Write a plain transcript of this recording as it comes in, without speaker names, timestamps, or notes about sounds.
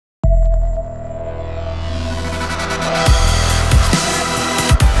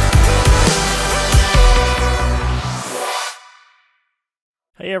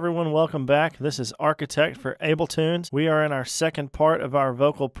Hey everyone, welcome back. This is Architect for Abletunes. We are in our second part of our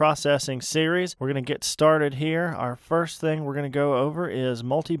vocal processing series. We're going to get started here. Our first thing we're going to go over is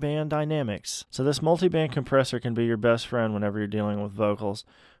multiband dynamics. So this multiband compressor can be your best friend whenever you're dealing with vocals.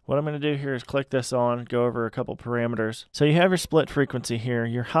 What I'm going to do here is click this on, go over a couple parameters. So you have your split frequency here.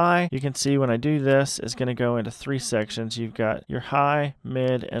 Your high, you can see when I do this, is going to go into three sections. You've got your high,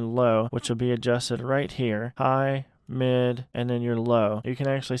 mid, and low, which will be adjusted right here. High, mid, and then your low. You can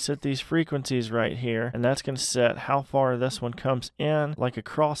actually set these frequencies right here, and that's going to set how far this one comes in, like a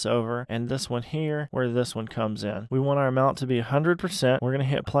crossover, and this one here, where this one comes in. We want our amount to be 100%. We're going to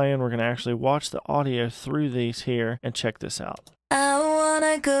hit play, and we're going to actually watch the audio through these here and check this out. I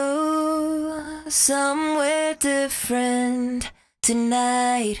wanna go somewhere different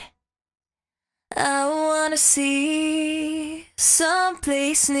tonight. I wanna see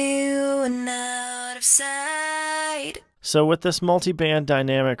someplace new and out of sight. So with this multi-band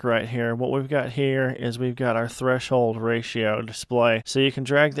dynamic right here, what we've got here is we've got our threshold ratio display. So you can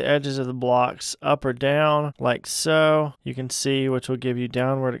drag the edges of the blocks up or down like so. You can see which will give you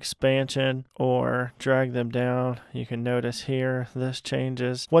downward expansion, or drag them down. You can notice here this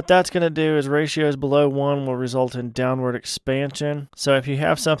changes. What that's going to do is ratios below 1 will result in downward expansion. So if you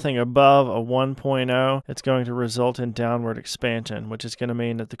have something above a 1.0, it's going to result in downward expansion, which is going to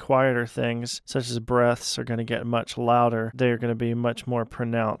mean that the quieter things, such as breaths, are going to get much louder. They're going to be much more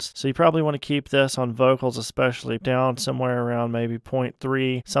pronounced. So you probably want to keep this on vocals, especially down somewhere around maybe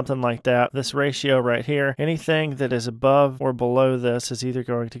 0.3, something like that. This ratio right here, anything that is above or below this is either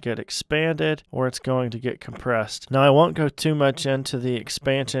going to get expanded or it's going to get compressed. Now I won't go too much into the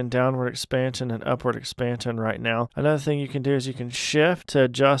expansion, downward expansion, and upward expansion right now. Another thing you can do is you can shift to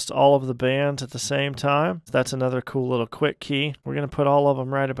adjust all of the bands at the same time. That's another cool little quick key. We're going to put all of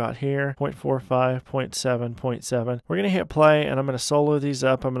them right about here, 0.45, 0.7, 0.7. We're going to hit play, and I'm going to solo these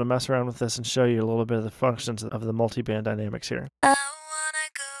up. I'm going to mess around with this and show you a little bit of the functions of the multi-band dynamics here. I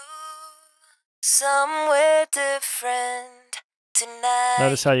wanna go somewhere different tonight.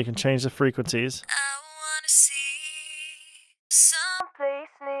 Notice how you can change the frequencies. I wanna see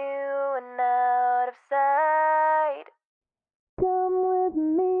someplace new and out of sight. Come with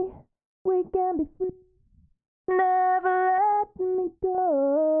me, we can be free. Never let me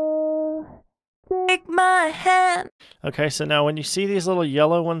go. Take my hand. Okay, so now when you see these little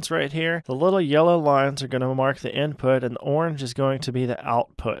yellow ones right here, the little yellow lines are going to mark the input, and the orange is going to be the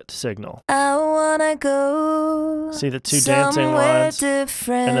output signal. I wanna go. See the two dancing lines, and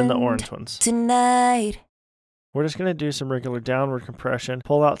then the orange ones. Tonight. We're just going to do some regular downward compression,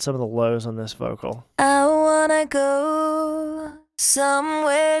 pull out some of the lows on this vocal. I wanna go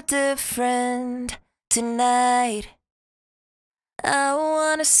somewhere different tonight. I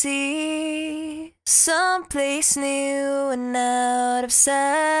wanna see someplace new and out of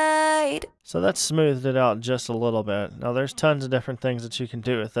sight. So that's smoothed it out just a little bit. Now there's tons of different things that you can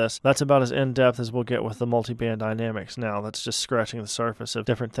do with this. That's about as in-depth as we'll get with the multi-band dynamics now. That's just scratching the surface of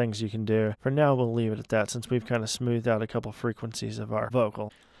different things you can do. For now, we'll leave it at that since we've kind of smoothed out a couple frequencies of our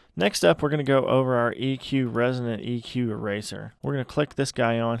vocal. Next up, we're going to go over our EQ resonant EQ eraser. We're going to click this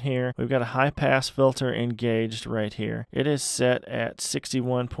guy on here. We've got a high pass filter engaged right here. It is set at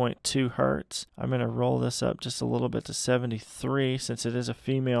 61.2 Hertz. I'm going to roll this up just a little bit to 73 since it is a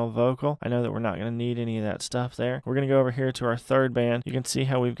female vocal. I know that we're not going to need any of that stuff there. We're going to go over here to our third band. You can see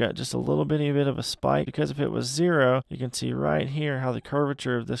how we've got just a little bitty bit of a spike, because if it was 0, you can see right here how the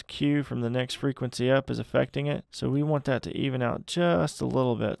curvature of this Q from the next frequency up is affecting it. So we want that to even out just a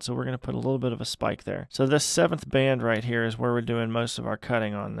little bit. So we're going to put a little bit of a spike there. So this 7th band right here is where we're doing most of our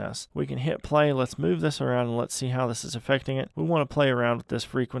cutting on this. We can hit play. Let's move this around and let's see how this is affecting it. We want to play around with this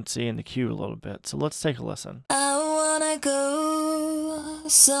frequency and the Q a little bit. So let's take a listen. I wanna go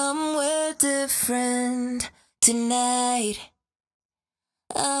somewhere different tonight.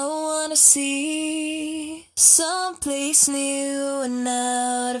 I wanna see someplace new and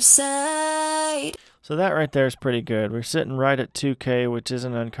out of sight. So that right there is pretty good. We're sitting right at 2K, which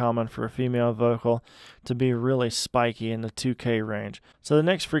isn't uncommon for a female vocal to be really spiky in the 2K range. So the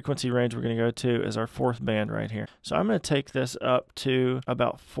next frequency range we're going to go to is our 4th band right here. So I'm going to take this up to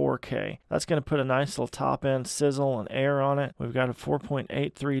about 4K. That's going to put a nice little top end sizzle and air on it. We've got a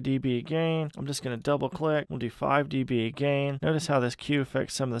 4.83 dB gain. I'm just going to double click. We'll do 5 dB gain. Notice how this Q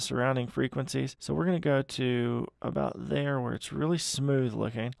affects some of the surrounding frequencies. So we're going to go to about there where it's really smooth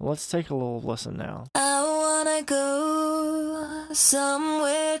looking. Let's take a little listen now. I wanna go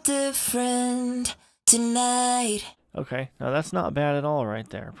somewhere different tonight. Okay, now that's not bad at all right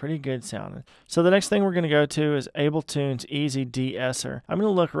there. Pretty good sounding. So the next thing we're going to go to is Abletunes Easy De-esser. I'm going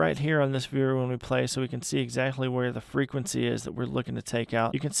to look right here on this viewer when we play so we can see exactly where the frequency is that we're looking to take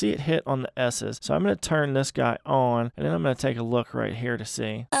out. You can see it hit on the S's. So I'm going to turn this guy on, and then I'm going to take a look right here to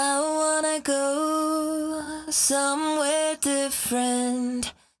see. I wanna go somewhere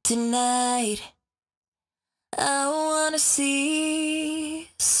different tonight. I wanna see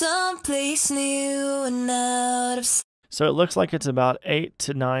someplace new and out of sight. So it looks like it's about 8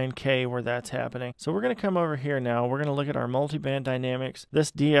 to 9K where that's happening. So we're going to come over here now. We're going to look at our multiband dynamics. This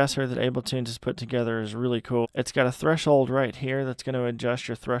de-esser that Abletunes has put together is really cool. It's got a threshold right here that's going to adjust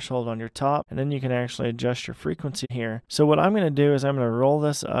your threshold on your top, and then you can actually adjust your frequency here. So what I'm going to do is I'm going to roll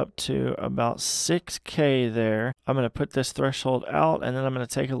this up to about 6K there. I'm going to put this threshold out, and then I'm going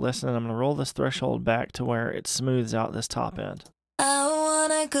to take a listen, and I'm going to roll this threshold back to where it smooths out this top end. I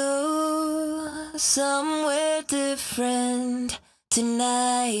wanna go somewhere different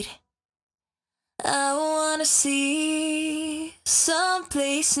tonight. I wanna see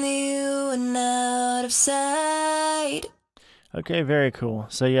someplace new and out of sight. Okay, very cool.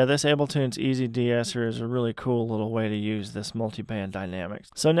 So yeah, this Abletunes Easy De-esser is a really cool little way to use this multiband dynamics.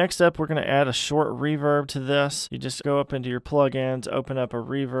 So next up, we're going to add a short reverb to this. You just go up into your plugins, open up a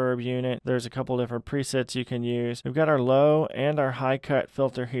reverb unit. There's a couple different presets you can use. We've got our low and our high cut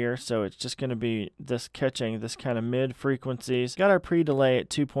filter here, so it's just going to be this catching this kind of mid frequencies. Got our pre-delay at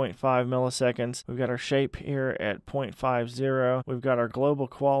 2.5 milliseconds. We've got our shape here at 0.50. We've got our global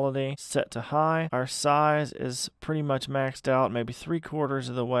quality set to high. Our size is pretty much maxed out, maybe 3/4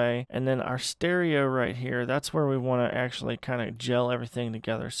 of the way, and then our stereo right here, that's where we want to actually kind of gel everything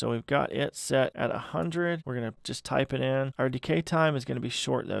together. So we've got it set at 100. We're going to just type it in. Our decay time is going to be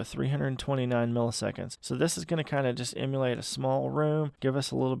short though, 329 milliseconds. So this is going to kind of just emulate a small room, give us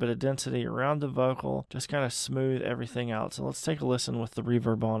a little bit of density around the vocal, just kind of smooth everything out. So let's take a listen with the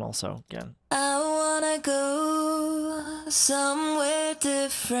reverb on also again. I wanna go somewhere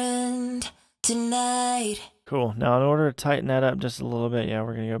different tonight. Cool. Now in order to tighten that up just a little bit, yeah,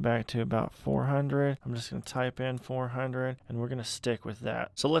 we're going to go back to about 400. I'm just going to type in 400 and we're going to stick with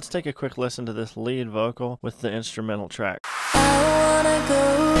that. So let's take a quick listen to this lead vocal with the instrumental track. I wanna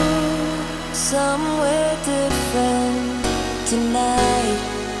go somewhere different tonight.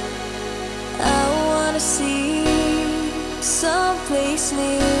 I wanna see someplace new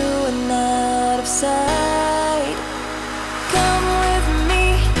and out of sight. Come with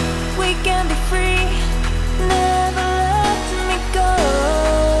me, we can be free. Never let me go.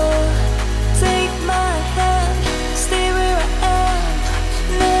 Take my hand, stay where I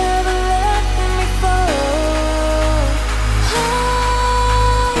am. Never let me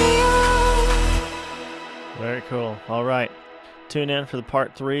fall. Very cool. All right. Tune in for the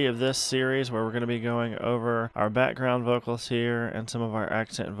part 3 of this series where we're going to be going over our background vocals here and some of our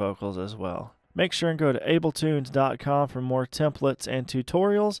accent vocals as well. Make sure and go to abletunes.com for more templates and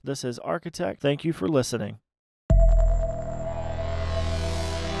tutorials. This is Architect. Thank you for listening.